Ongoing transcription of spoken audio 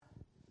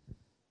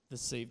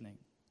this evening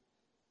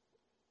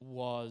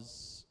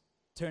was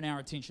turn our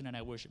attention and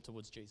our worship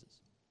towards Jesus,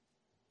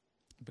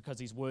 because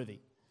he's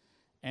worthy.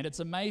 And it's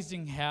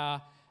amazing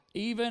how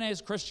even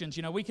as Christians,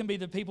 we can be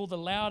the people the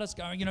loudest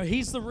going,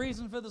 he's the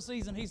reason for the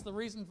season, he's the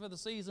reason for the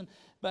season.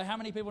 But how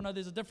many people know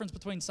there's a difference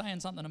between saying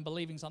something and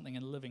believing something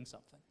and living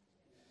something?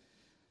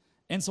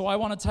 And so I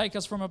want to take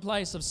us from a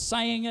place of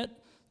saying it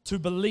to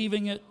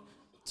believing it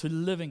to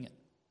living it.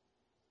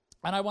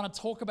 And I want to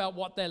talk about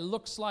what that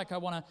looks like. I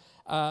want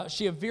to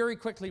share very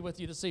quickly with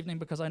you this evening,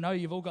 because I know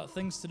you've all got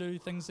things to do,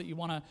 things that you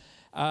want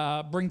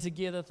to bring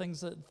together, things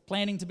that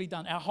planning to be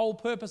done. Our whole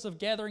purpose of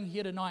gathering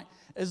here tonight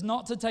is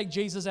not to take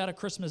Jesus out of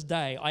Christmas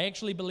Day. I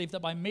actually believe that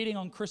by meeting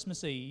on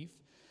Christmas Eve,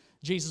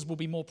 Jesus will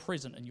be more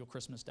present in your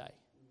Christmas Day.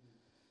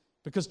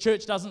 Because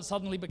church doesn't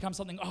suddenly become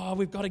something,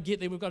 we've got to get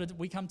there,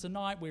 we come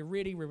tonight, we're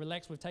ready, we're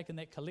relaxed, we've taken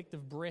that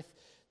collective breath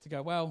to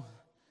go, well,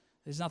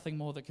 there's nothing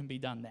more that can be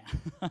done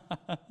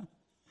now.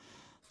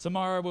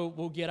 Tomorrow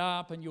we'll get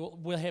up and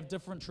we'll have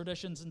different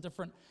traditions and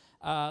different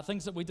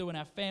things that we do in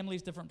our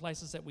families, different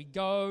places that we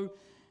go,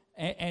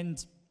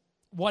 and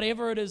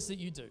whatever it is that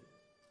you do,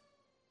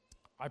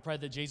 I pray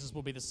that Jesus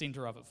will be the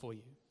center of it for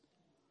you.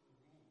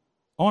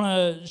 I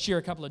want to share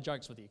a couple of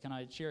jokes with you. Can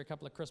I share a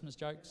couple of Christmas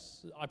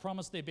jokes? I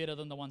promise they're better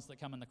than the ones that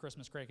come in the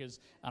Christmas crackers,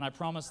 and I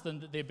promise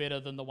that they're better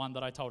than the one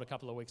that I told a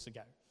couple of weeks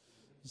ago.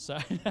 So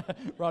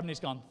Rodney's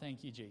gone,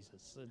 thank you,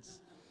 Jesus.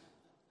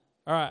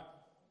 All right.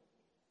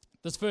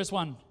 This first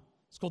one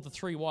is called The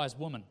Three Wise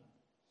Women.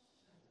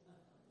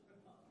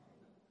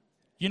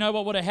 You know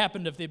what would have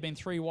happened if there'd been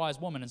three wise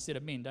women instead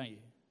of men, don't you?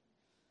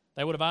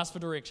 They would have asked for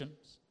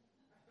directions.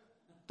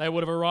 They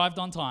would have arrived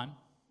on time.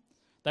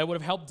 They would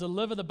have helped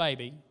deliver the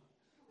baby.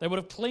 They would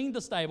have cleaned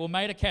the stable,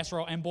 made a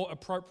casserole, and bought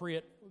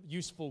appropriate,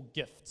 useful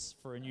gifts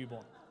for a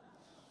newborn.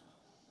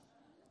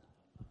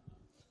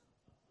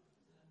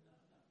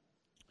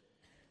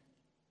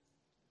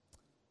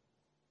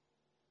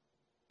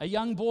 A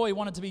young boy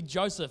wanted to be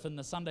Joseph in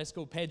the Sunday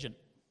school pageant.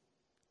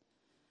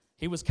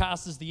 He was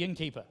cast as the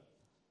innkeeper.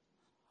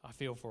 I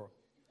feel for him.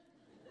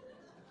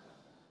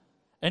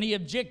 And he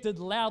objected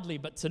loudly,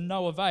 but to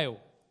no avail.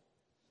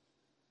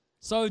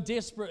 So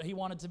desperate he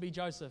wanted to be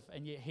Joseph,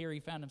 and yet here he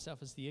found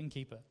himself as the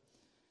innkeeper.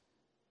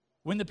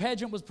 When the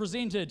pageant was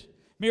presented,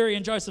 Mary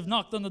and Joseph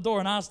knocked on the door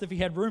and asked if he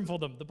had room for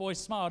them. The boy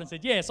smiled and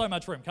said, "Yeah, so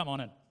much room, come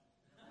on in."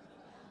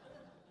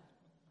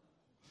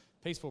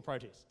 Peaceful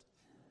protest.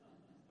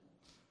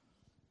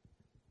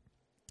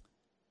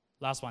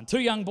 Last one. Two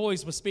young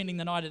boys were spending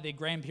the night at their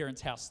grandparents'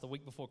 house the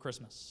week before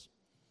Christmas.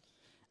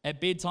 At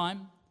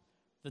bedtime,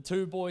 the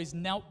two boys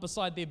knelt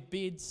beside their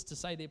beds to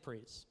say their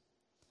prayers.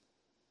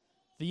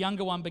 The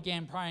younger one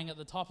began praying at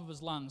the top of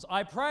his lungs,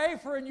 "I pray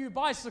for a new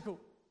bicycle.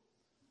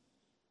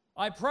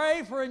 I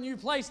pray for a new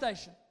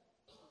PlayStation."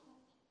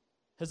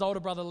 His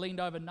older brother leaned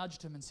over,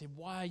 nudged him and said,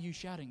 "Why are you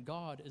shouting?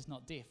 God is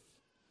not deaf."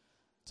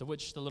 To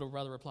which the little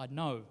brother replied,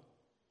 "No,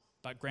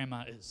 but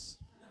Grandma is."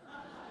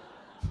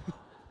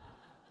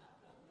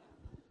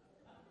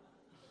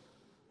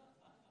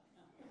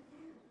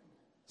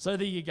 So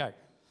there you go.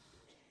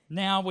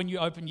 Now when you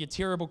open your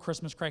terrible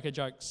Christmas cracker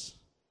jokes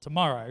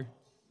tomorrow,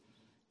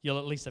 you'll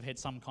at least have had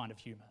some kind of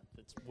humor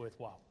that's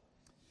worthwhile.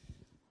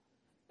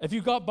 If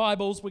you've got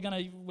Bibles, we're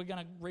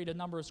gonna read a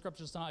number of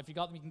scriptures tonight. If you've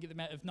got them, you can get them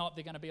out. If not,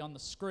 they're going to be on the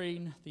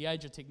screen, the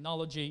age of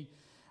technology.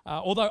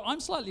 Although I'm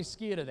slightly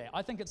scared of that.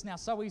 I think it's now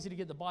so easy to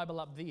get the Bible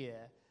up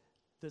there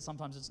that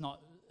sometimes it's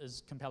not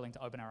as compelling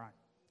to open our own.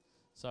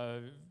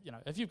 So,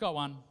 if you've got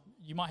one,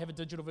 you might have a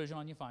digital version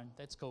on your phone.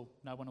 That's cool.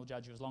 No one will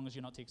judge you as long as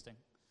you're not texting.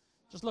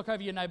 Just look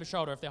over your neighbor's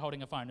shoulder if they're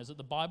holding a phone. Is it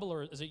the Bible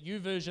or is it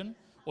YouVersion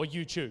or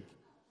YouTube?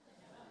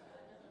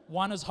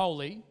 One is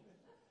holy.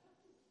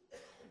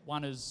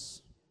 One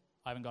is,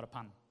 I haven't got a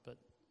pun, but.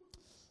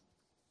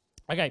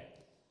 Okay.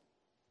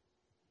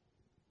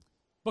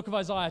 Book of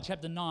Isaiah,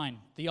 chapter 9,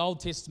 the Old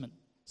Testament.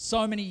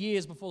 So many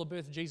years before the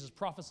birth of Jesus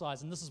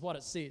prophesies, and this is what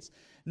it says.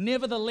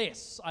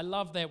 Nevertheless, I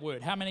love that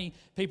word. How many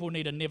people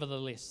need a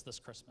nevertheless this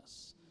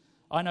Christmas?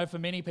 I know for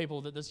many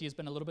people that this year's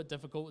been a little bit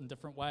difficult in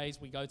different ways.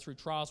 We go through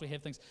trials, we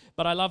have things.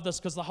 But I love this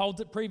because the whole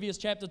previous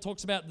chapter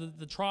talks about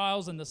the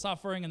trials and the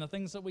suffering and the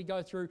things that we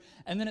go through.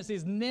 And then it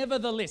says,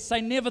 nevertheless. Say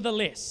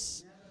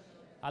nevertheless.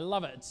 I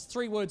love it. It's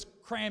 3 words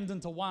crammed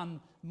into one,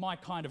 my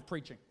kind of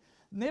preaching.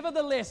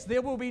 Nevertheless,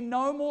 there will be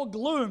no more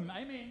gloom.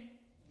 Amen.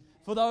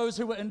 For those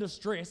who were in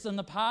distress. In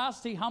the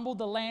past, he humbled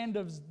the land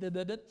of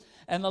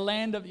and the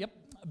land of,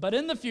 but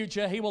in the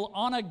future, he will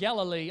honor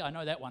Galilee, I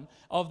know that one,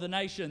 of the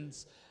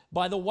nations,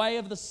 by the way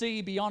of the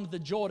sea beyond the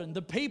Jordan.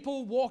 The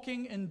people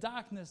walking in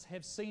darkness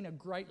have seen a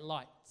great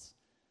light.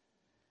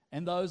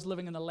 And those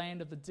living in the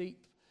land of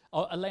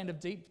a land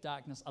of deep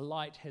darkness, a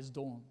light has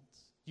dawned.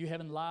 You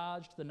have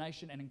enlarged the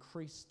nation and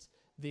increased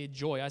their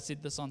joy. I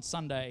said this on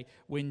Sunday.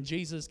 When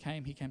Jesus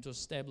came, he came to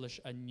establish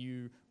a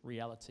new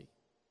reality.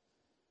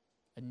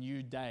 A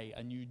new day,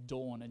 a new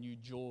dawn, a new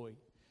joy.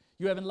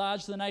 You have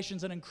enlarged the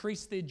nations and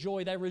increased their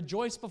joy. They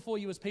rejoice before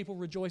you as people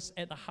rejoice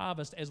at the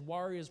harvest, as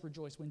warriors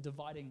rejoice when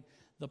dividing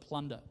the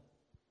plunder.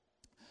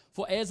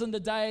 For as in the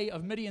day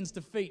of Midian's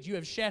defeat, you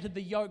have shattered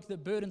the yoke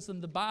that burdens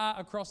them, the bar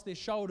across their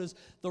shoulders,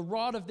 the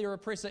rod of their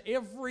oppressor.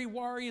 Every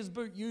warrior's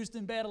boot used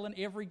in battle and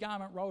every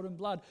garment rolled in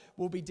blood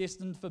will be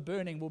destined for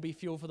burning, will be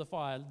fuel for the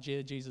fire.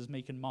 Jesus,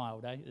 meek and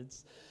mild.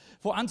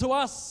 For unto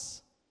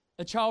us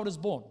a child is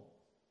born,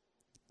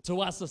 to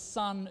us a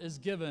son is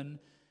given,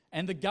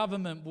 and the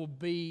government will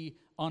be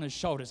on his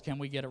shoulders. Can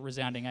we get a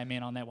resounding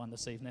amen on that one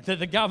this evening? That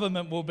the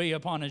government will be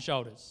upon his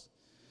shoulders.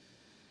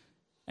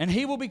 And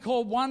he will be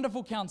called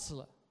Wonderful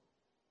Counselor,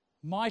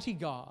 Mighty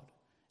God,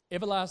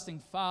 Everlasting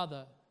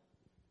Father,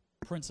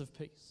 Prince of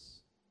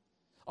Peace.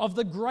 Of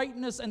the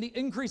greatness and the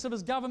increase of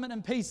his government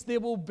and peace, there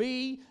will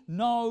be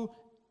no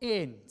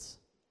end.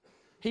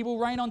 He will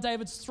reign on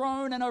David's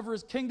throne and over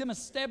his kingdom,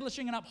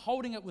 establishing and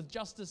upholding it with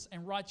justice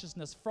and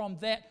righteousness from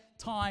that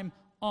time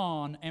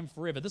on and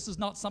forever. This is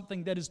not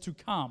something that is to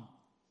come.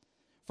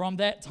 From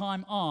that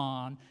time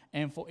on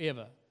and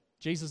forever.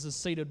 Jesus is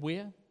seated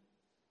where?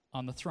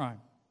 On the throne.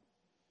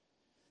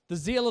 The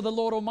zeal of the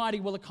Lord Almighty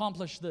will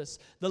accomplish this.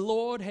 The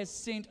Lord has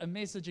sent a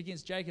message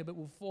against Jacob. It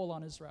will fall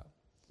on Israel.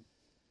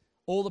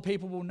 All the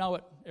people will know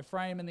it,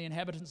 Ephraim and the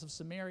inhabitants of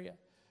Samaria,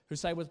 who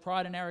say with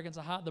pride and arrogance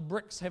of heart, the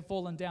bricks have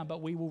fallen down,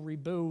 but we will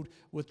rebuild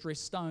with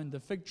dressed stone. The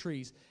fig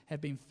trees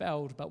have been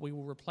felled, but we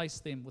will replace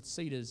them with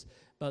cedars.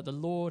 But the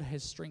Lord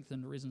has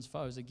strengthened Rezin's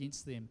foes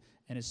against them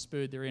and has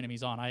spurred their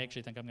enemies on. I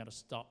actually think I'm going to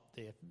stop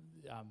there.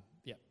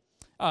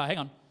 Hang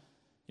on.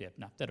 Yeah,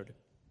 no, that'll do.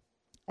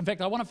 In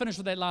fact, I want to finish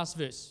with that last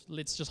verse.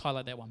 Let's just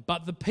highlight that one.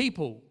 But the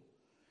people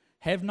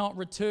have not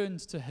returned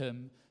to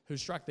him who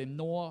struck them,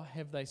 nor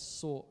have they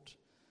sought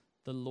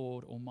the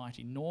Lord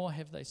Almighty, nor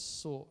have they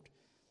sought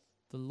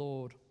the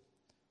Lord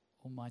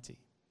Almighty.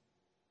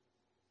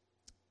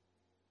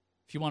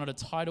 If you wanted a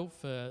title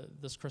for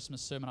this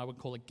Christmas sermon, I would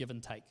call it Give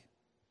and Take.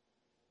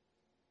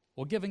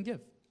 Or Give and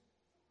Give.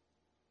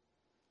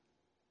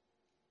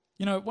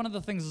 You know, one of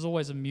the things that's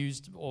always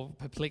amused or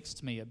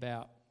perplexed me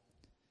about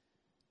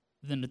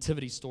the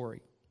nativity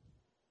story.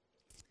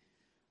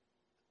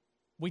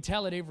 We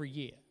tell it every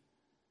year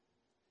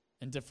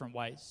in different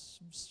ways.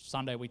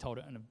 Sunday we told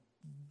it in a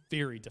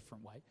very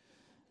different way.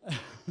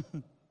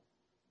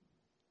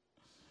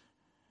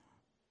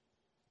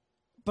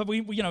 But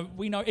we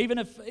know even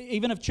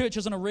if church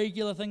isn't a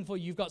regular thing for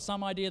you, you've got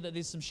some idea that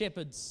there's some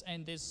shepherds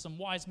and there's some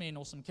wise men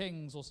or some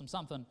kings or some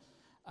something.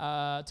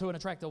 Two in a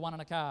tractor, one in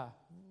a car.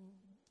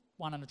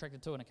 One in a tractor,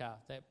 two in a car.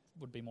 That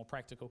would be more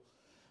practical.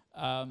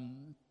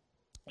 And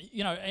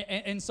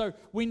so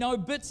we know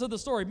bits of the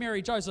story.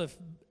 Mary, Joseph,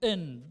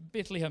 in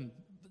Bethlehem,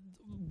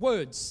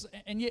 words.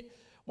 And yet,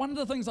 one of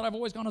the things that I've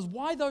always gone is,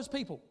 why those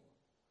people?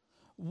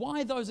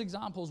 Why those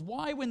examples?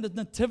 Why when the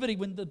nativity,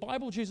 when the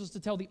Bible chooses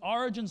to tell the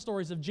origin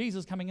stories of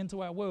Jesus coming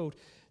into our world,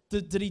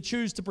 did he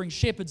choose to bring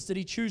shepherds? Did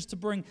he choose to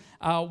bring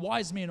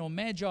wise men or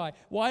magi?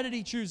 Why did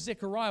he choose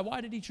Zechariah?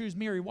 Why did he choose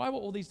Mary? Why were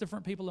all these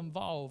different people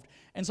involved?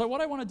 And so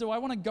what I want to do, I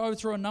want to go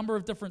through a number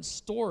of different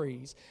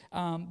stories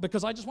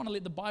because I just want to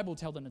let the Bible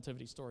tell the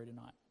nativity story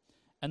tonight.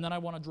 And then I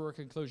want to draw a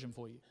conclusion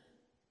for you,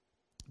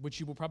 which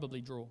you will probably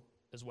draw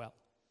as well.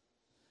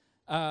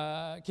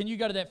 Can you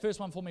go to that first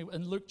one for me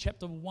in Luke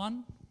chapter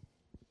 1,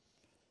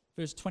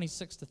 verse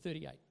 26 to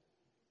 38?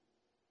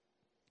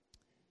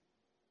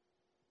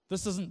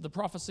 This isn't the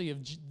prophecy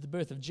of the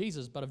birth of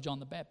Jesus, but of John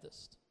the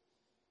Baptist.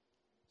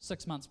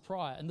 6 months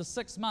prior. In the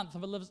 6th month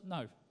of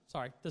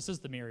this is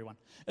the Mary one.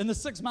 In the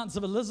 6 months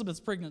of Elizabeth's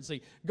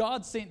pregnancy,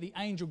 God sent the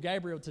angel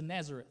Gabriel to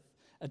Nazareth,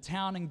 a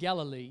town in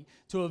Galilee,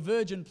 to a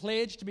virgin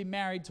pledged to be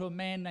married to a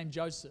man named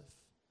Joseph,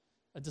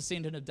 a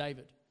descendant of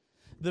David.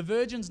 The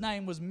virgin's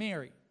name was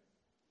Mary.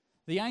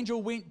 The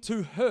angel went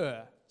to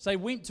her. Say,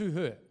 went to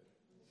her.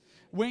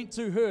 Went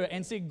to her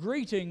and said,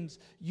 "Greetings,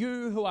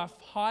 you who are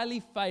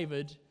highly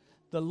favored.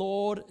 The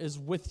Lord is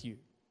with you."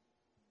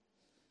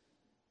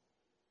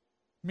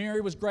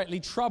 Mary was greatly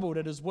troubled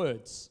at his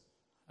words,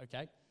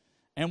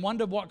 and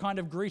wondered what kind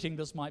of greeting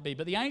this might be.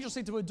 But the angel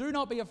said to her, "Do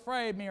not be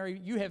afraid, Mary.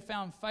 You have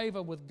found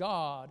favor with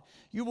God.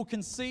 You will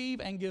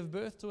conceive and give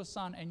birth to a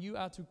son, and you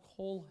are to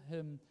call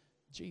him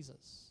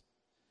Jesus.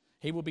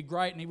 He will be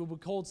great, and he will be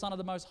called Son of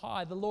the Most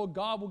High. The Lord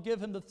God will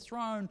give him the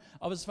throne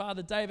of his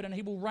father David, and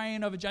he will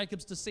reign over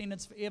Jacob's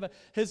descendants forever.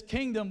 His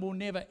kingdom will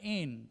never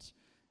end."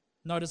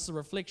 Notice the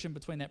reflection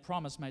between that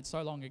promise made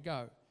so long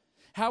ago.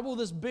 "How will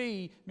this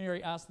be?"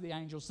 Mary asked the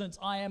angel, "since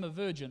I am a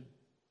virgin?"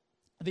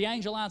 The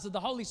angel answered, "The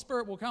Holy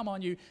Spirit will come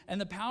on you, and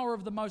the power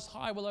of the Most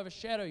High will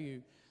overshadow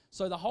you.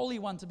 So the Holy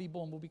One to be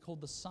born will be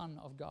called the Son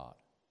of God.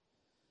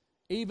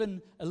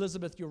 Even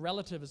Elizabeth, your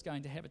relative, is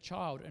going to have a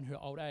child in her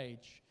old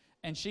age,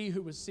 and she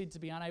who was said to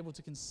be unable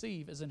to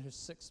conceive is in her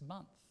 6th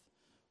month,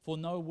 for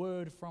no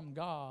word from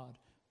God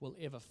will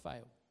ever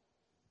fail."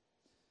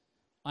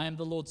 "I am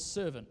the Lord's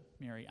servant,"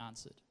 Mary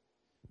answered.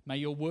 "May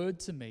your word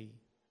to me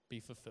be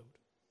fulfilled."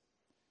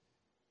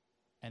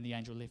 And the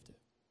angel left her.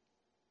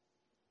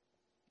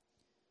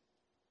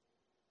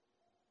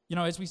 You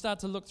know, as we start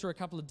to look through a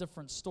couple of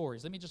different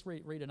stories, let me just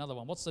read another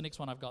one. What's the next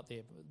one I've got there?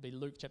 It'll be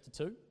Luke chapter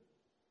 2.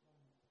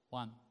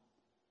 1.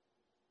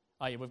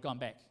 Oh yeah, we've gone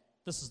back.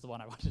 This is the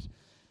one I wanted.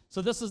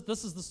 So this is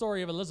the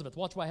story of Elizabeth.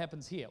 Watch what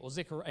happens here, or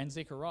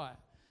Zechariah.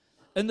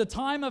 In the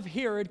time of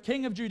Herod,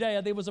 king of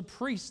Judea, there was a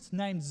priest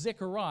named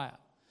Zechariah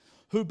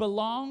who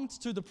belonged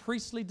to the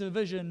priestly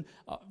division.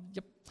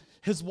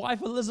 His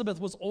wife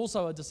Elizabeth was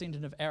also a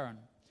descendant of Aaron.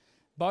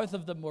 Both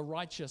of them were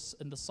righteous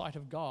in the sight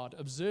of God,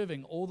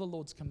 observing all the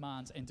Lord's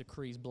commands and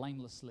decrees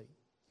blamelessly.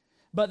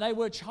 But they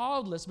were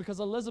childless because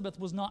Elizabeth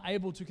was not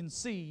able to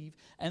conceive,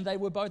 and they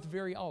were both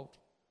very old.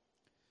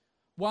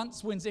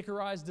 Once, when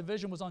Zechariah's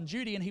division was on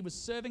duty and he was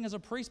serving as a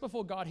priest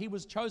before God, he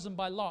was chosen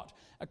by Lot,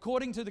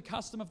 according to the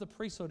custom of the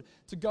priesthood,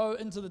 to go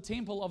into the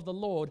temple of the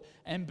Lord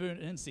and burn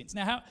incense.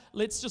 Now,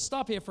 let's just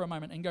stop here for a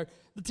moment and go,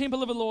 the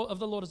temple of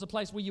the Lord is a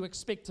place where you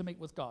expect to meet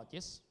with God,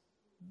 yes?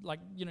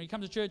 Like, you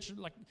come to church,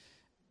 like,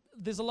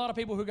 there's a lot of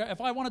people who go,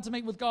 if I wanted to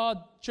meet with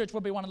God, church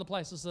would be one of the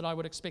places that I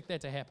would expect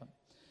that to happen.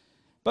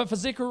 But for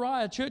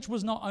Zechariah, church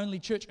was not only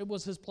church, it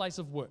was his place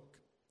of work.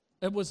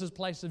 It was his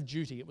place of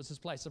duty. It was his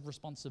place of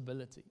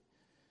responsibility.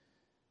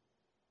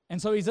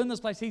 And so he's in this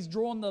place. He's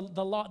drawn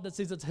the lot that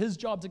says it's his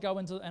job to go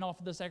into and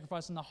offer the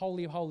sacrifice in the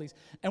Holy of Holies.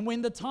 And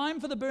when the time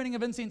for the burning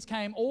of incense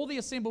came, all the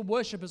assembled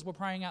worshippers were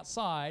praying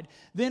outside.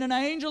 Then an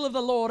angel of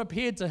the Lord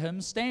appeared to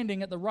him,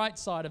 standing at the right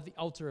side of the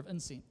altar of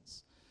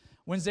incense.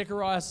 When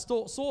Zechariah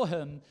saw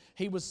him,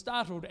 he was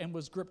startled and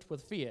was gripped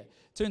with fear.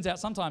 Turns out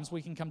sometimes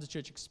we can come to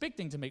church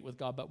expecting to meet with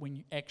God, but when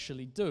you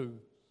actually do,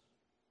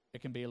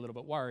 it can be a little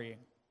bit worrying.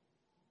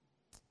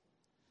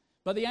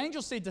 But the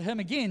angel said to him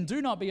again,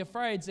 "Do not be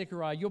afraid,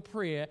 Zechariah, your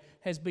prayer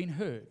has been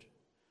heard.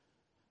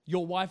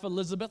 Your wife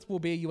Elizabeth will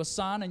bear you a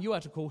son, and you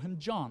are to call him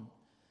John.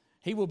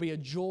 He will be a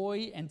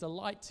joy and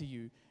delight to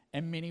you,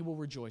 and many will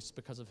rejoice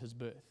because of his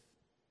birth.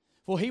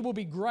 For he will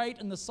be great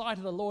in the sight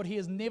of the Lord. He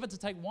is never to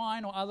take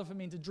wine or other for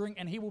men to drink,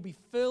 and he will be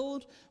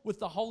filled with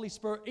the Holy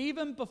Spirit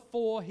even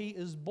before he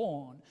is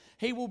born.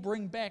 He will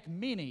bring back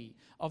many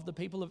of the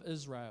people of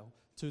Israel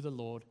to the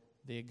Lord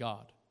their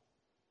God."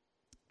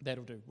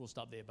 That'll do. We'll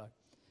stop there, Bo.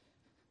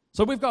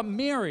 So we've got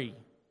Mary,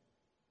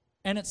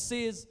 and it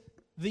says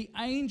the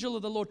angel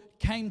of the Lord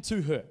came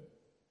to her.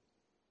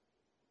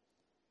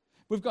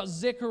 We've got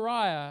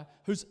Zechariah,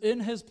 who's in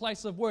his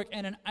place of work,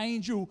 and an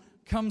angel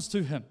comes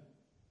to him.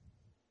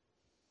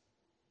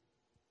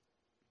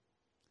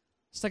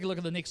 Let's take a look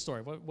at the next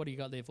story. What do you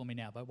got there for me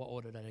now, Bo? What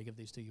order did I give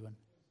these to you in?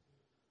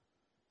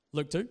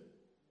 Luke 2?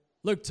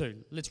 Luke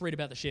 2. Let's read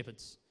about the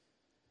shepherds.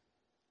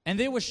 "And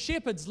there were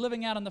shepherds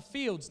living out in the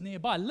fields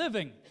nearby,"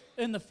 living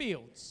in the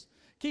fields,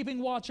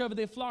 "keeping watch over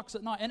their flocks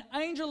at night. An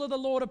angel of the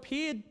Lord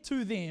appeared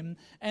to them,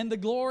 and the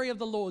glory of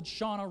the Lord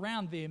shone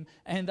around them,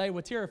 and they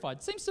were terrified."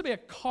 It seems to be a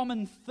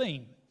common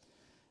theme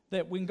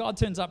that when God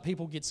turns up,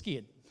 people get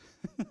scared.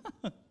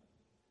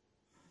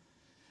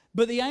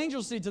 But the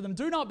angel said to them,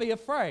 "Do not be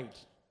afraid."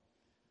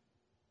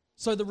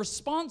 So the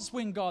response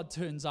when God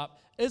turns up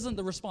isn't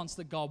the response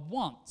that God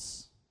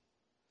wants.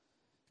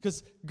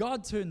 Because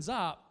God turns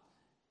up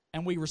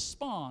and we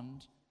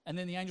respond, and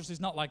then the angel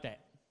says, "Not like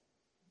that."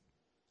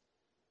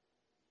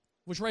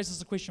 Which raises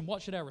the question,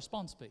 what should our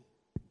response be?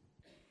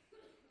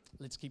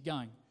 Let's keep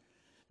going.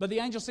 "But the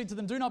angel said to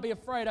them, 'Do not be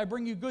afraid. I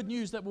bring you good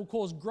news that will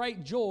cause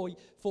great joy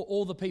for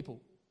all the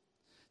people.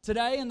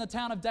 Today in the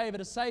town of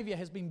David, a Savior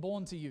has been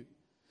born to you.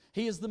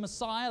 He is the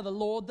Messiah, the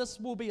Lord. This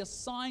will be a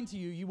sign to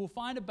you. You will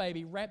find a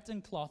baby wrapped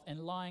in cloth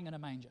and lying in a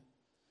manger.'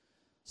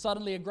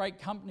 Suddenly a great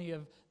company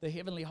of the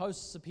heavenly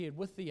hosts appeared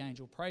with the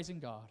angel, praising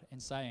God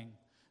and saying,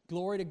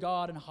 'Glory to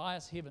God in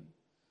highest heaven,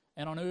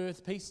 and on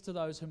earth peace to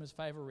those whom his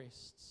favor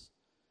rests.'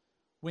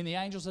 When the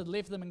angels had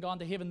left them and gone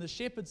to heaven, the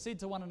shepherds said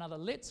to one another,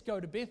 'Let's go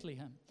to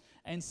Bethlehem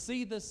and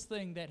see this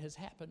thing that has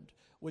happened,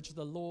 which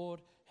the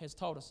Lord has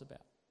told us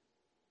about.'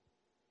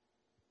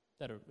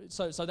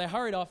 So they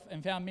hurried off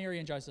and found Mary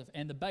and Joseph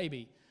and the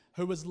baby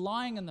who was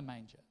lying in the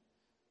manger.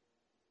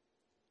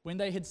 When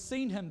they had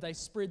seen him, they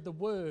spread the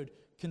word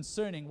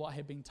concerning what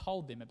had been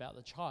told them about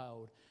the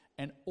child,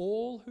 and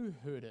all who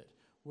heard it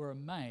were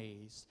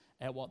amazed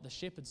at what the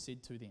shepherds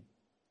said to them.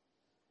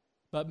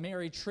 But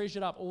Mary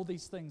treasured up all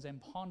these things and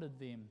pondered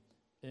them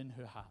in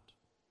her heart."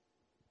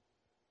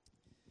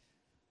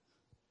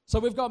 So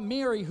we've got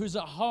Mary who's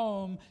at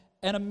home,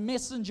 and a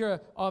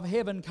messenger of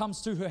heaven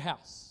comes to her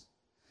house.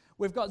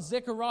 We've got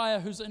Zechariah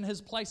who's in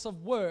his place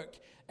of work,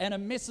 and a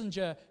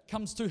messenger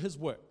comes to his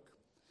work.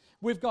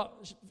 We've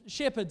got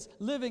shepherds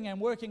living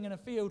and working in a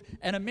field,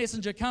 and a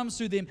messenger comes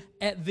to them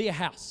at their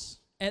house,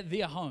 at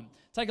their home.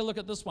 Take a look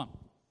at this one.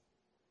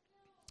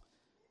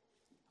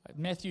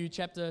 Matthew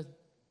chapter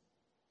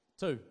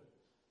 2,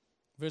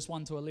 verse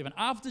 1 to 11.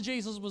 "After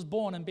Jesus was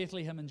born in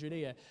Bethlehem in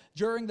Judea,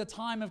 during the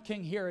time of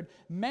King Herod,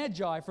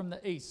 Magi from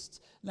the east."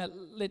 Now,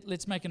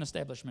 let's make an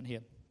establishment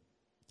here.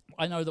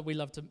 I know that we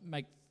love to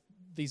make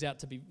these out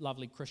to be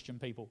lovely Christian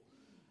people.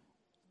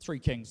 3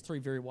 kings, 3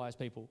 very wise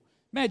people.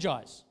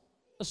 Magi's,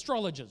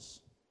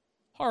 astrologers,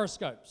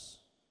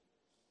 horoscopes,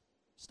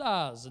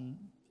 stars,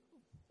 and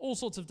all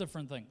sorts of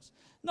different things.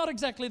 Not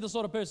exactly the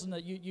sort of person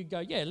that you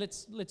go, yeah,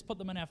 let's put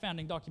them in our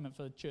founding document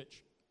for the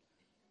church.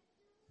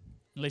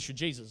 Unless you're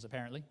Jesus,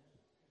 apparently.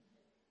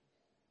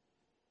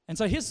 And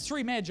so here's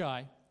 3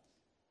 magi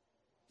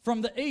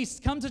from the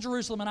east come to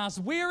Jerusalem and asked,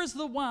 "Where is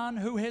the one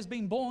who has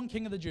been born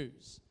King of the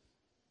Jews?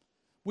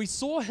 We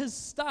saw his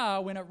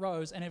star when it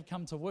rose and have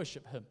come to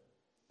worship him."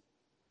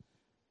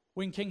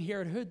 When King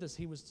Herod heard this,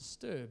 he was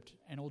disturbed,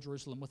 and all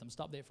Jerusalem with him.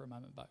 Stop there for a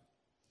moment, Bo.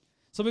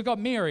 So we've got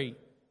Mary,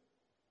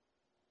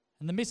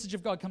 and the message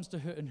of God comes to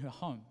her in her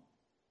home.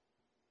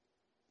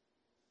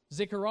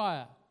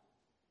 Zechariah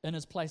in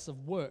his place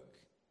of work,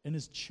 in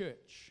his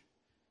church.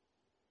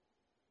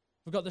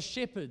 We've got the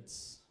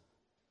shepherds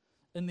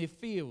in their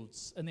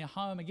fields, in their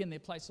home, again, their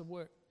place of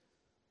work.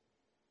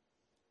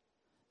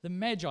 The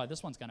Magi,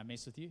 this one's going to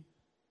mess with you,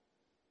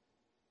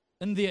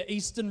 in their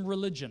Eastern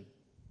religion.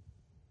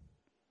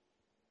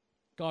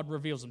 God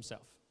reveals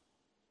himself.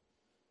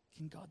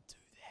 Can God do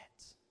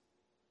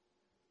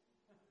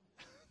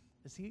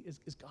that?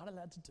 Is God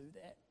allowed to do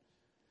that?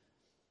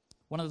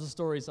 One of the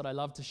stories that I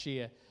love to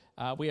share,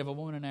 we have a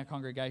woman in our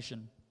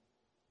congregation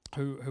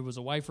who was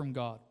away from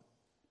God.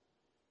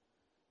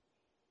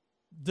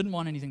 Didn't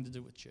want anything to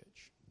do with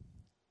church.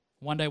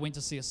 One day went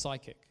to see a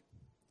psychic.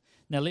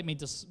 Now let me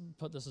just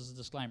put this as a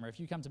disclaimer. If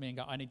you come to me and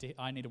go,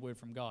 I need a word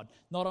from God,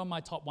 not on my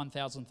top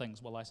 1,000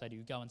 things will I say to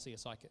you, go and see a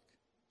psychic.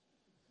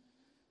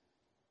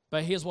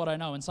 But here's what I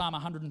know. In Psalm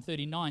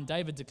 139,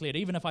 David declared,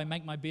 even if I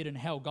make my bed in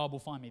hell, God will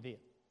find me there.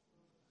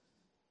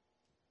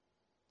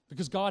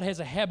 Because God has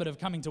a habit of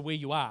coming to where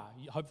you are.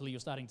 Hopefully you're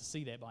starting to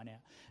see that by now.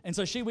 And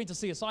so she went to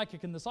see a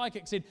psychic, and the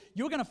psychic said,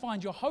 you're going to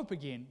find your hope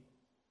again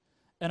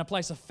in a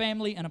place of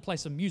family and a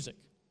place of music.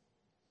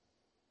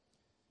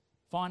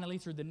 Finally,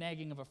 through the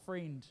nagging of a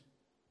friend,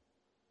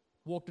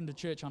 walked into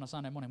church on a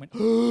Sunday morning and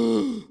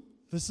went,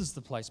 this is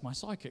the place my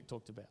psychic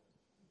talked about.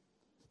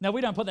 Now,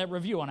 we don't put that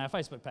review on our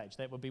Facebook page.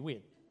 That would be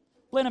weird.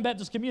 Blenheim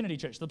Baptist Community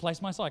Church, the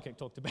place my psychic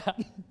talked about.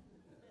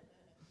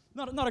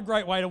 Not a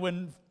great way to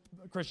win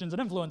Christians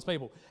and influence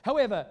people.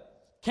 However,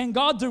 can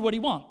God do what he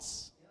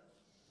wants?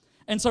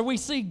 And so we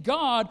see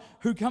God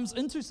who comes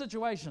into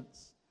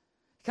situations.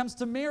 He comes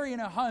to Mary in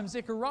her home,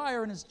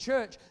 Zechariah in his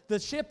church, the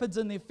shepherds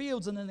in their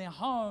fields and in their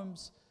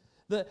homes,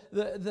 the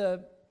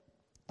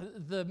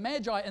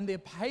Magi in their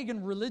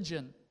pagan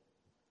religion.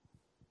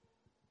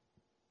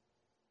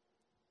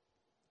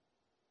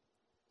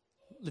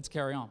 Let's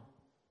carry on.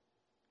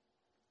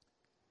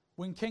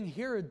 When King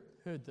Herod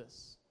heard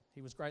this,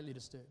 he was greatly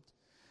disturbed.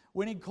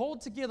 When he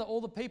called together all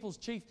the people's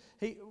chiefs,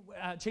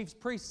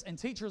 priests, and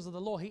teachers of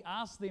the law, he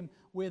asked them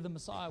where the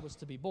Messiah was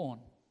to be born.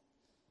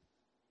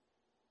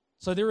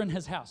 So they're in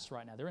his house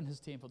right now. They're in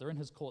his temple. They're in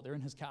his court. They're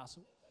in his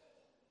castle.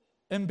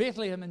 In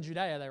Bethlehem in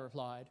Judea, they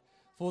replied,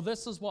 for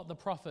this is what the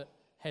prophet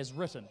has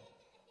written.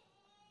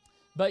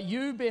 But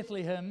you,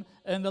 Bethlehem,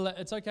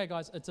 it's okay,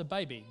 guys, it's a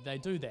baby. They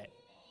do that.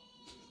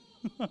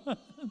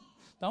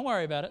 Don't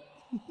worry about it.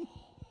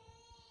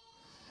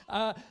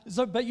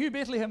 But you,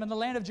 Bethlehem, in the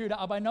land of Judah,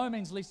 are by no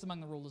means least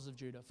among the rulers of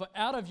Judah. For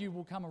out of you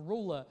will come a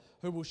ruler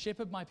who will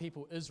shepherd my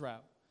people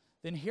Israel.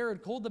 Then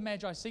Herod called the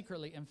Magi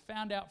secretly and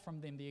found out from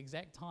them the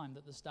exact time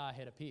that the star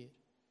had appeared.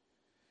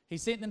 He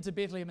sent them to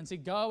Bethlehem and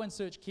said, go and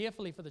search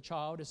carefully for the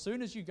child. As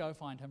soon as you go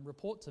find him,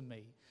 report to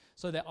me,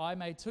 so that I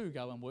may too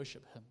go and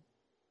worship him.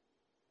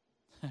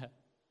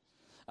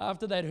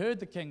 After they'd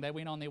heard the king, they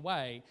went on their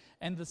way,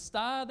 and the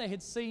star they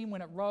had seen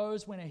when it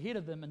rose went ahead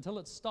of them until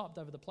it stopped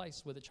over the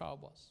place where the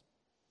child was.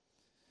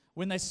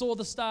 When they saw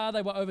the star,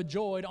 they were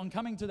overjoyed. On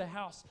coming to the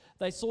house,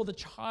 they saw the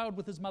child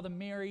with his mother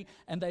Mary,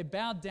 and they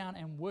bowed down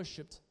and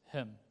worshipped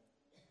him.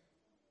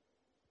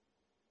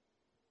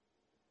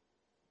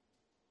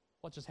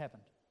 What just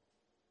happened?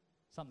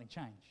 Something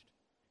changed.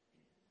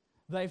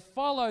 They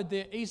followed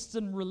their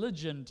Eastern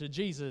religion to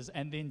Jesus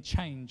and then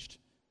changed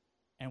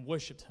and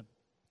worshipped him.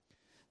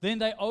 Then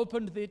they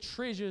opened their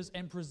treasures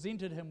and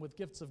presented him with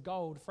gifts of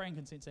gold,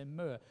 frankincense, and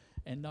myrrh,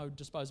 and no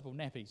disposable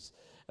nappies,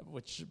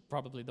 which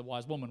probably the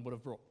wise woman would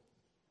have brought.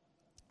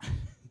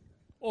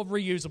 Or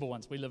reusable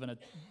ones. We live in a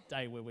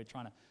day where we're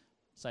trying to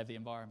save the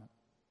environment.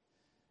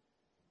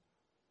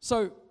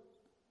 So,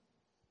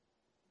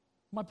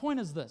 my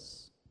point is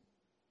this.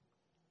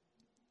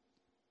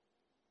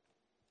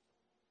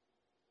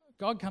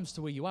 God comes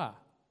to where you are.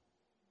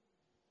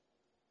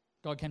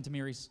 God came to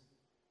Mary's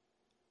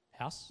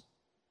house.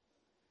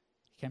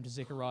 He came to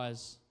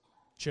Zechariah's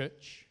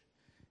church.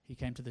 He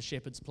came to the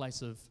shepherd's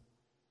place of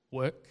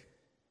work.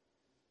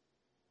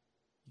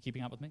 You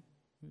keeping up with me?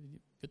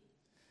 Good.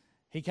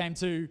 He came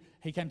to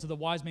the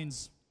wise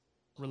men's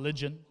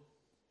religion.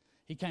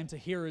 He came to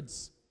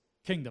Herod's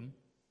kingdom.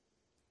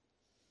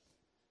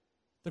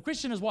 The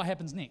question is, what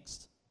happens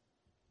next?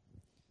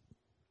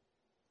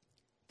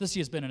 This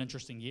year's been an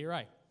interesting year,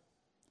 eh?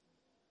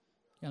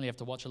 You only have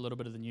to watch a little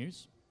bit of the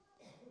news.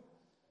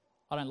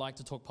 I don't like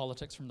to talk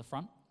politics from the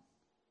front,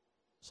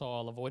 so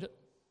I'll avoid it.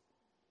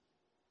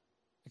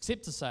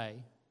 Except to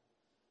say,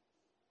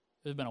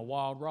 it's been a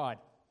wild ride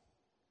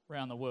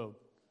around the world,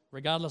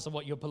 regardless of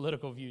what your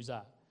political views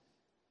are.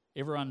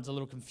 Everyone's a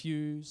little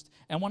confused.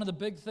 And one of the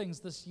big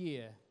things this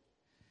year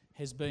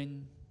has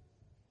been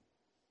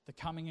the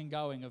coming and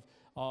going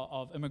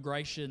of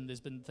immigration.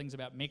 There's been things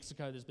about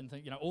Mexico. There's been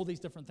all these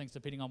different things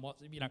depending on what,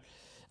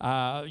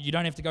 you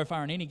don't have to go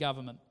far in any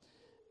government.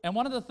 And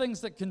one of the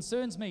things that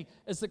concerns me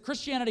is that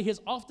Christianity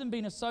has often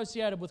been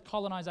associated with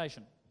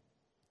colonization.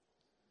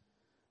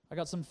 I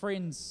got some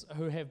friends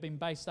who have been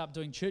based up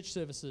doing church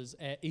services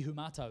at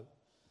Ihumātao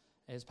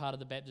as part of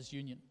the Baptist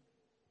Union.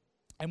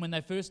 And when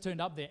they first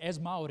turned up there as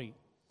Māori,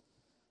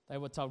 they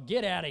were told,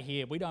 get out of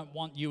here, we don't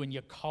want you and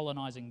your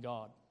colonizing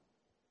God.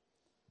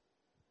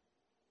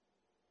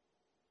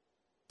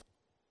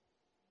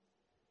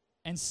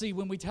 And see,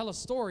 when we tell a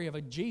story of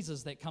a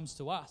Jesus that comes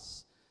to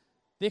us,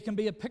 there can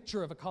be a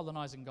picture of a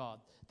colonizing God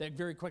that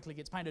very quickly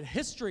gets painted.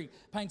 History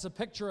paints a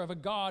picture of a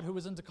God who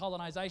was into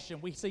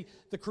colonization. We see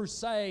the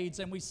Crusades,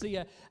 and we see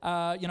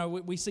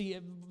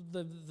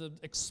the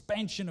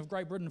expansion of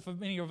Great Britain. For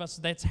many of us,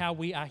 that's how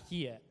we are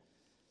here.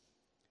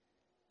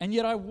 And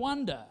yet I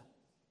wonder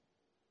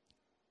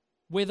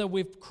whether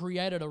we've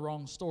created a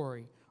wrong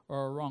story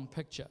or a wrong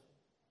picture.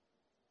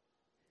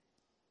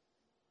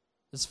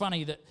 It's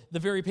funny that the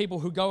very people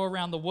who go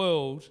around the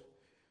world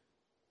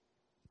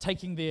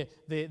taking their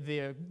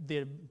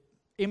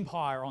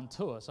empire on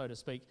tour, so to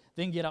speak,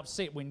 then get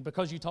upset when,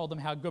 because you told them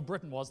how good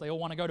Britain was, they all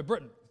want to go to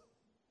Britain.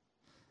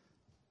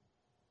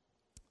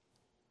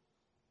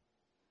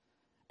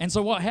 And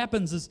so what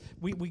happens is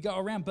we go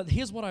around, but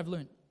here's what I've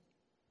learned.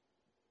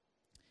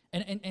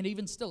 And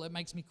even still, it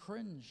makes me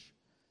cringe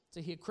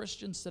to hear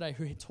Christians today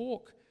who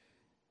talk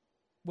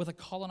with a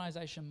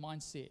colonization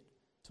mindset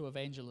to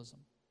evangelism.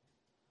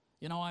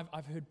 You know,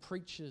 I've heard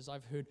preachers,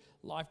 I've heard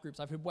life groups,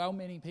 I've heard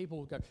well-meaning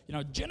people go,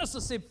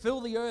 Genesis said, fill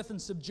the earth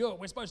and subdue it.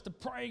 We're supposed to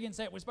pray against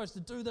that. We're supposed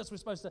to do this. We're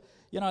supposed to,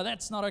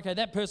 that's not okay.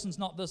 That person's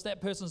not this.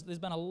 There's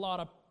been a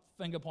lot of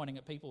finger pointing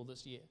at people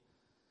this year.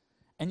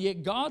 And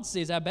yet God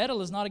says our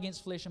battle is not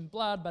against flesh and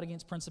blood, but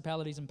against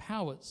principalities and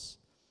powers.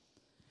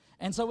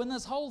 And so in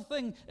this whole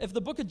thing, if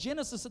the book of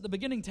Genesis at the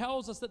beginning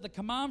tells us that the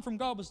command from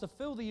God was to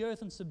fill the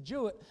earth and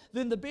subdue it,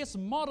 then the best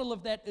model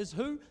of that is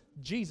who?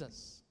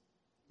 Jesus.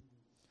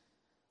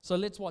 So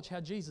let's watch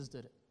how Jesus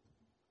did it.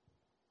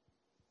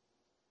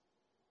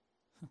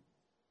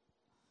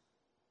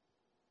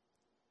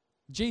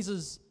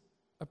 Jesus'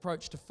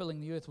 approach to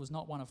filling the earth was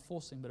not one of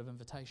forcing, but of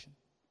invitation.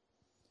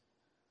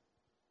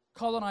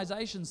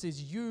 Colonization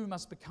says, you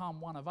must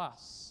become one of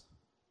us.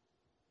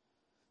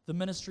 The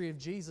ministry of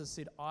Jesus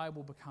said, I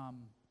will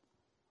become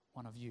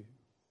one of you.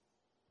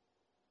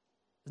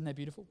 Isn't that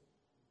beautiful?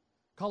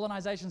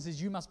 Colonization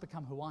says, you must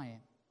become who I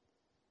am.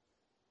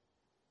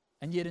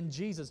 And yet in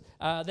Jesus,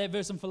 that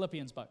verse in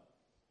Philippians,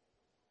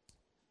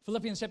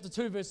 Philippians chapter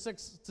 2, verse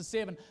 6 to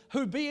 7,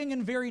 who being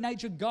in very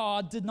nature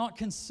God did not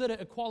consider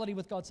equality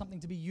with God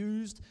something to be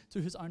used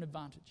to his own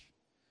advantage.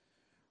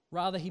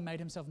 Rather, he made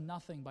himself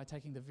nothing by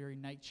taking the very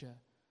nature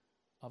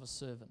of a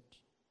servant,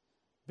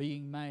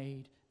 being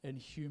made in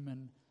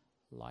human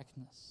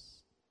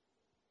likeness.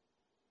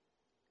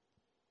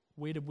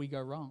 Where did we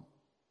go wrong?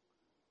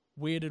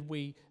 Where did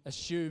we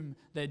assume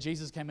that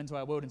Jesus came into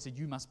our world and said,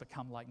 you must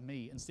become like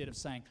me, instead of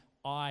saying,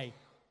 I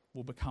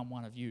will become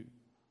one of you?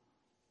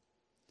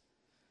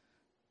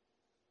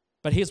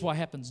 But here's what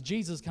happens.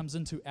 Jesus comes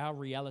into our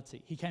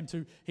reality.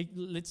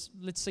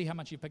 Let's see how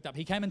much you picked up.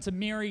 He came into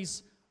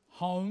Mary's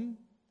home.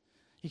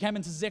 He came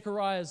into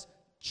Zechariah's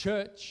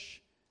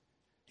church.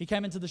 He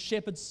came into the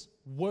shepherd's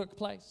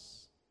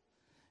workplace.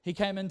 He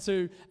came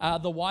into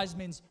the wise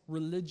men's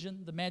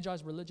religion, the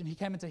Magi's religion. He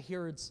came into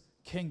Herod's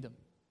kingdom.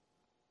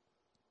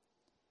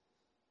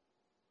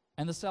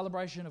 And the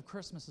celebration of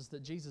Christmas is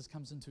that Jesus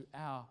comes into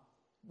our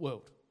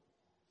world,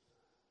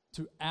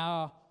 to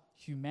our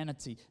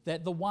humanity,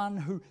 that the one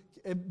who,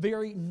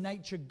 very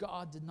nature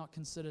God, did not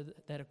consider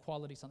that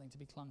equality something to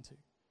be clung to,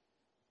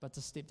 but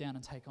to step down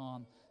and take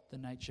on the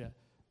nature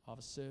of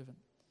a servant.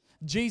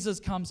 Jesus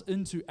comes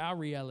into our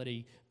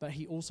reality, but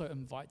he also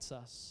invites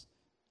us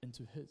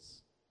into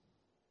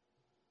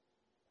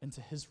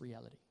his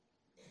reality.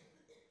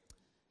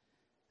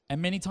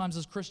 And many times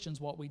as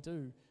Christians, what we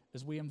do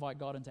is we invite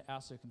God into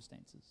our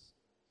circumstances.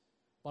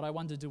 But I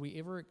wonder, do we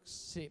ever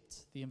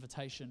accept the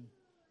invitation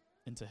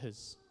into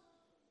his?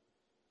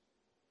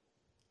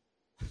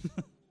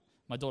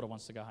 My daughter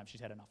wants to go home.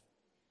 She's had enough.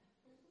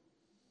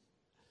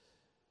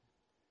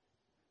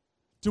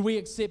 Do we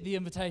accept the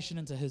invitation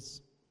into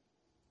his?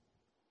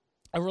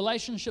 A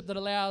relationship that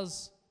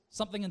allows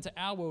something into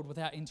our world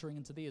without entering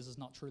into theirs is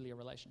not truly a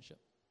relationship.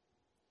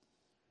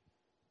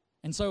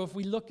 And so if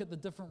we look at the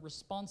different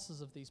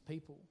responses of these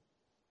people,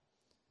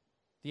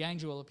 the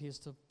angel appears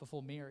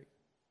before Mary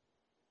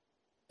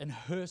in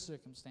her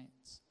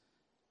circumstance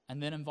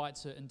and then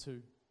invites her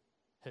into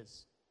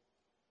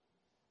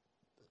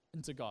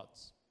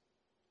God's.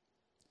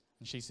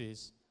 And she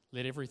says,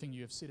 let everything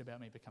you have said about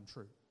me become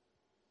true.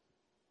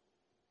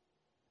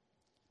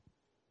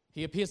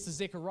 He appears to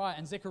Zechariah,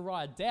 and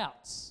Zechariah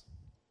doubts.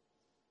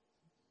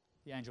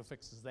 The angel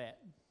fixes that.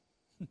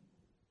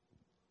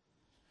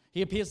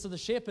 He appears to the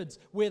shepherds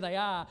where they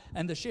are,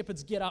 and the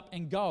shepherds get up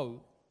and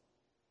go.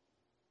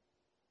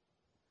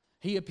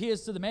 He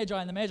appears to the Magi,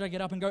 and the Magi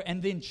get up and go,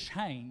 and then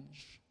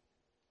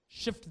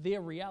shift their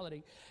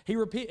reality.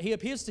 He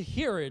appears to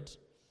Herod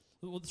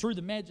through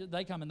the Magi.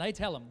 They come and they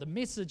tell him the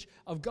message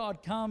of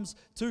God comes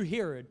to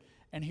Herod,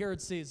 and Herod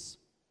says,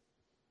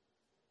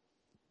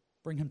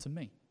 Bring him to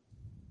me.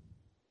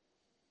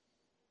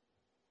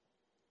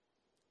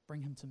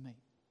 Bring him to me.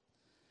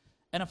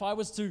 And if I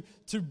was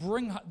to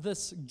bring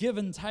this give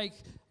and take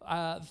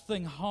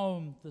thing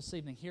home this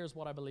evening, here's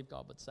what I believe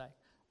God would say.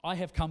 I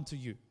have come to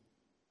you.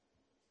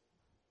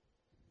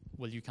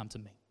 Will you come to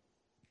me?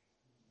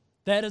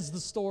 That is the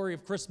story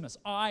of Christmas.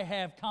 I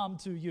have come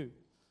to you.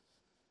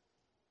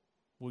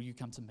 Will you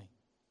come to me?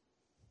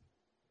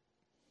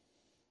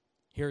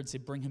 Herod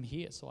said, bring him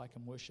here so I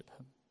can worship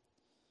him.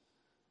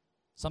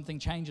 Something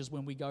changes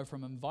when we go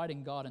from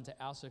inviting God into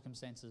our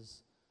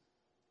circumstances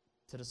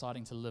to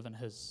deciding to live in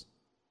his.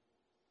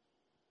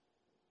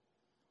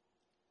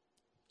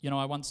 You know,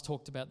 I once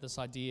talked about this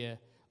idea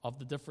of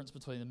the difference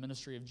between the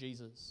ministry of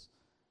Jesus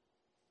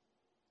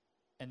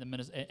and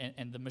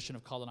the mission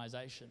of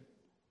colonization.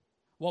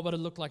 What would it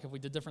look like if we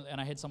did differently? And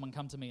I had someone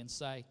come to me and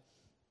say,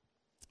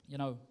 you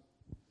know,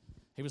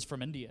 he was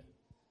from India.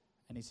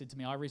 And he said to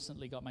me, I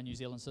recently got my New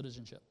Zealand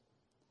citizenship.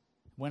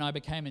 When I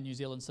became a New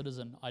Zealand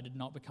citizen, I did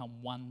not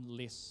become one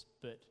less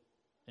bit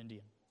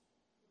Indian.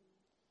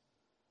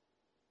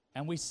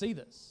 And we see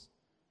this.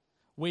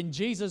 When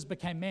Jesus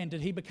became man,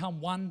 did he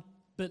become one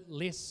bit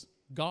less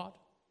God?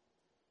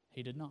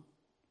 He did not.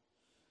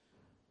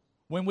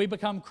 When we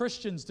become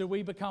Christians, do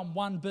we become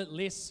one bit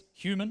less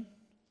human?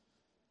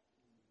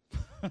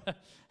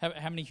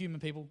 How many human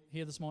people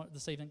here this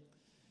evening?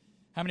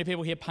 How many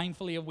people here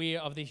painfully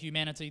aware of their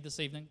humanity this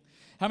evening?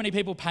 How many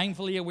people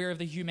painfully aware of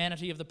the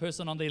humanity of the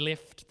person on their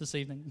left this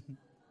evening?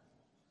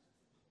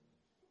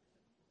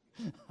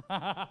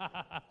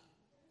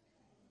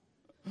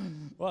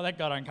 Well, that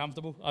got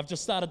uncomfortable. I've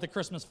just started the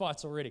Christmas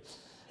fights already.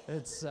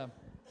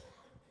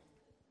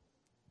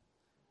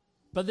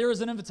 But there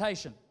is an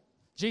invitation.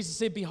 Jesus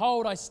said,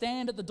 behold, I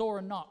stand at the door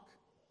and knock.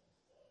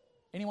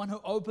 Anyone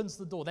who opens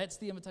the door, that's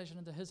the invitation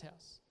into his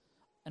house.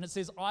 And it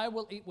says, I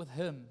will eat with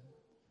him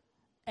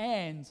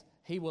and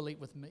he will eat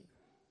with me.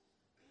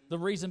 The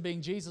reason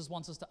being, Jesus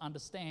wants us to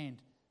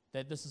understand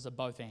that this is a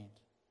both and.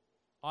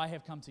 I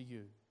have come to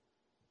you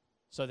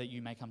so that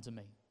you may come to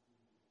me.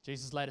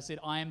 Jesus later said,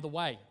 I am the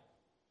way.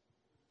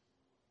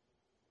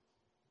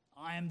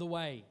 I am the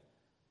way.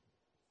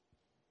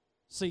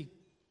 See,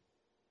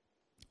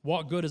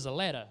 what good is a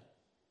ladder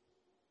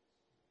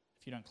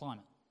if you don't climb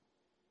it?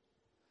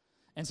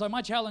 And so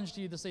my challenge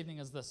to you this evening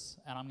is this,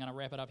 and I'm going to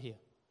wrap it up here.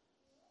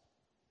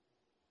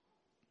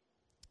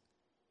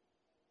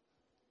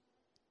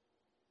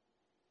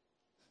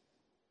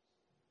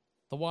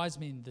 The wise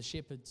men, the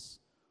shepherds,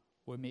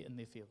 were met in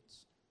their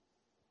fields.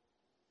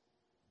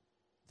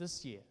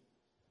 This year,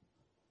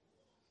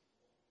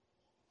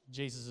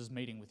 Jesus is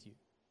meeting with you.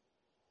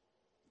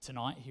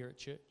 Tonight here at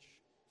church,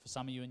 for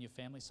some of you and your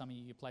family, some of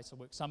you your place of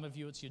work, some of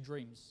you it's your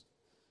dreams.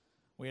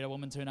 We had a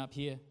woman turn up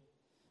here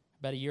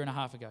about 1.5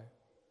 years ago.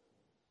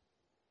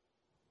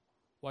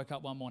 Woke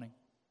up one morning,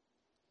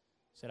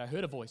 said, I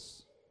heard a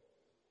voice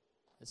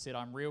that said,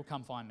 I'm real,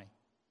 come find me.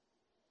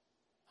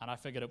 And I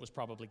figured it was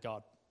probably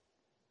God,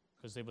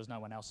 because there was no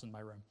one else in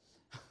my room.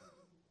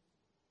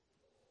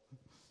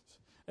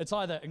 It's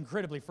either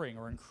incredibly freeing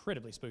or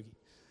incredibly spooky.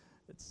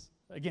 It's,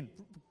 again,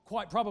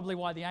 quite probably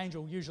why the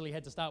angel usually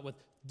had to start with,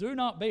 do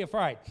not be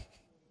afraid.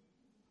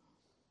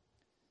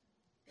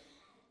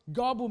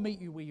 God will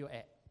meet you where you're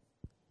at.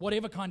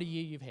 Whatever kind of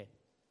year you've had,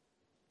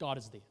 God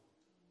is there.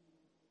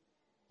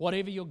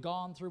 Whatever you're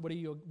gone through,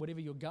 whatever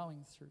you're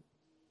going through,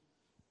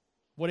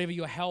 whatever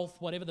your health,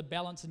 whatever the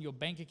balance in your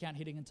bank account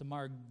heading into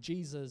tomorrow,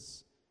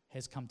 Jesus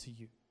has come to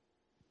you.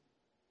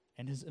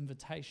 And his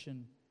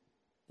invitation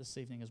this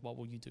evening is, what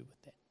will you do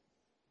with that?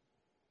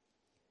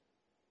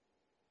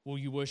 Will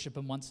you worship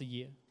him once a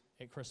year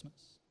at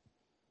Christmas?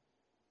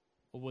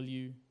 Or will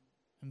you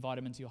invite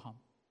him into your home?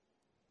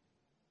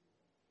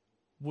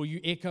 Will you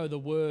echo the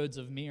words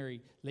of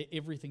Mary, let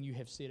everything you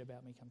have said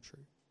about me come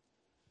true?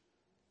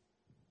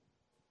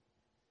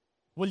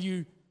 Will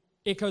you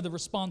echo the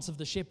response of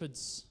the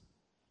shepherds?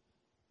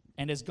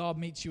 And as God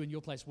meets you in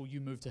your place, will you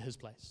move to his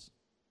place?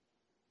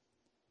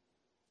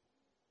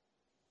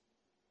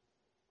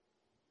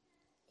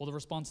 Or the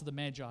response of the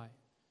Magi,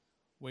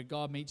 where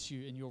God meets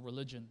you in your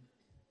religion,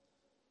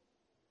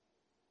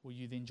 will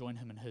you then join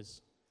him in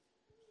his?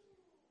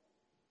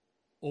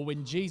 Or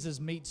when Jesus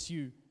meets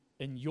you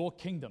in your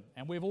kingdom,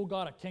 and we've all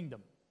got a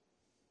kingdom,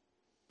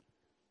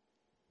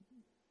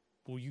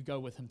 will you go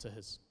with him to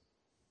his?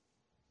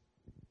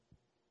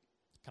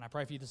 Can I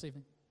pray for you this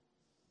evening?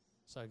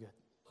 So good.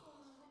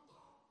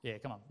 Yeah,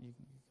 come on. You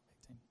can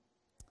back, team.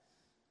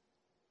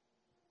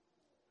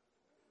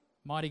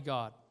 Mighty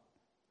God,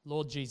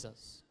 Lord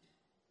Jesus,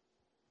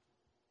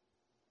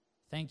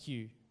 thank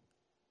you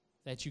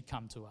that you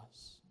come to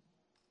us.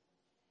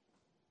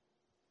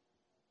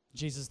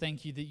 Jesus,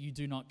 thank you that you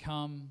do not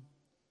come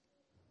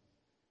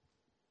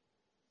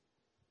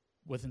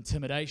with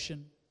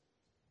intimidation,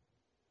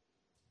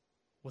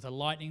 with a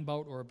lightning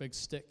bolt or a big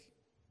stick,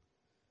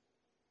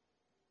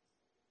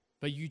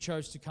 but you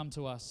chose to come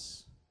to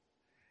us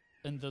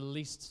in the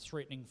least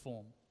threatening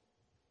form,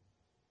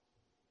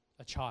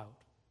 a child.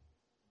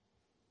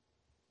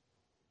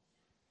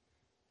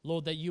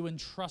 Lord, that you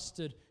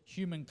entrusted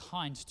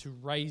humankind to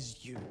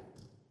raise you.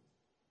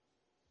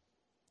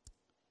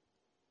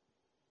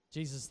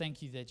 Jesus,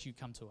 thank you that you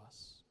come to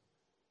us.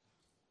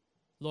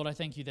 Lord, I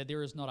thank you that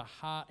there is not a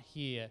heart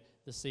here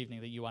this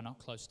evening that you are not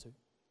close to.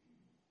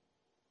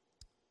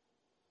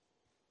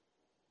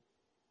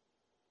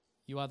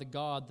 You are the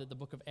God that the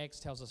book of Acts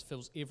tells us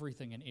fills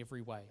everything in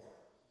every way.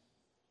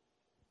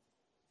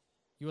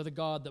 You are the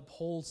God that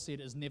Paul said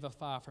is never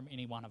far from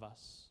any one of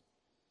us.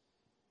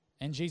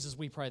 And Jesus,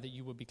 we pray that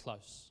you would be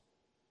close.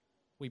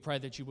 We pray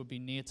that you would be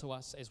near to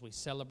us as we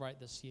celebrate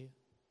this year.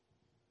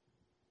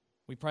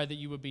 We pray that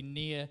you would be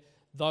near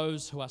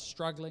those who are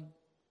struggling,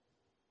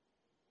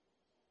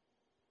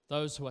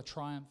 those who are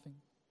triumphing,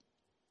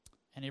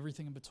 and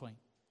everything in between.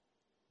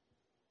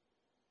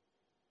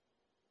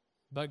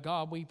 But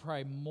God, we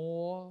pray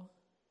more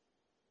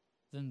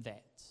than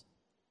that.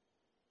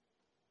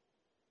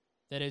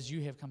 That as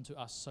you have come to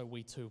us, so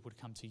we too would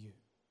come to you.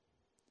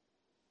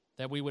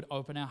 That we would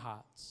open our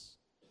hearts,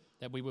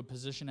 that we would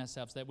position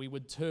ourselves, that we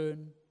would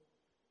turn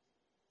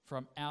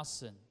from our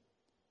sin,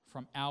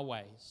 from our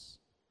ways,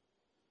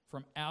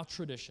 from our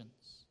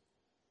traditions,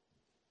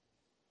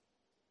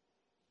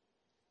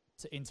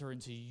 to enter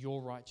into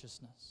your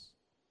righteousness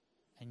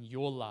and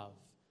your love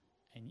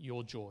and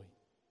your joy.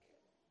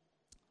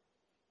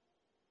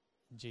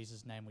 In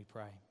Jesus' name we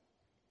pray.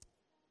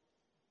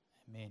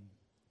 Amen.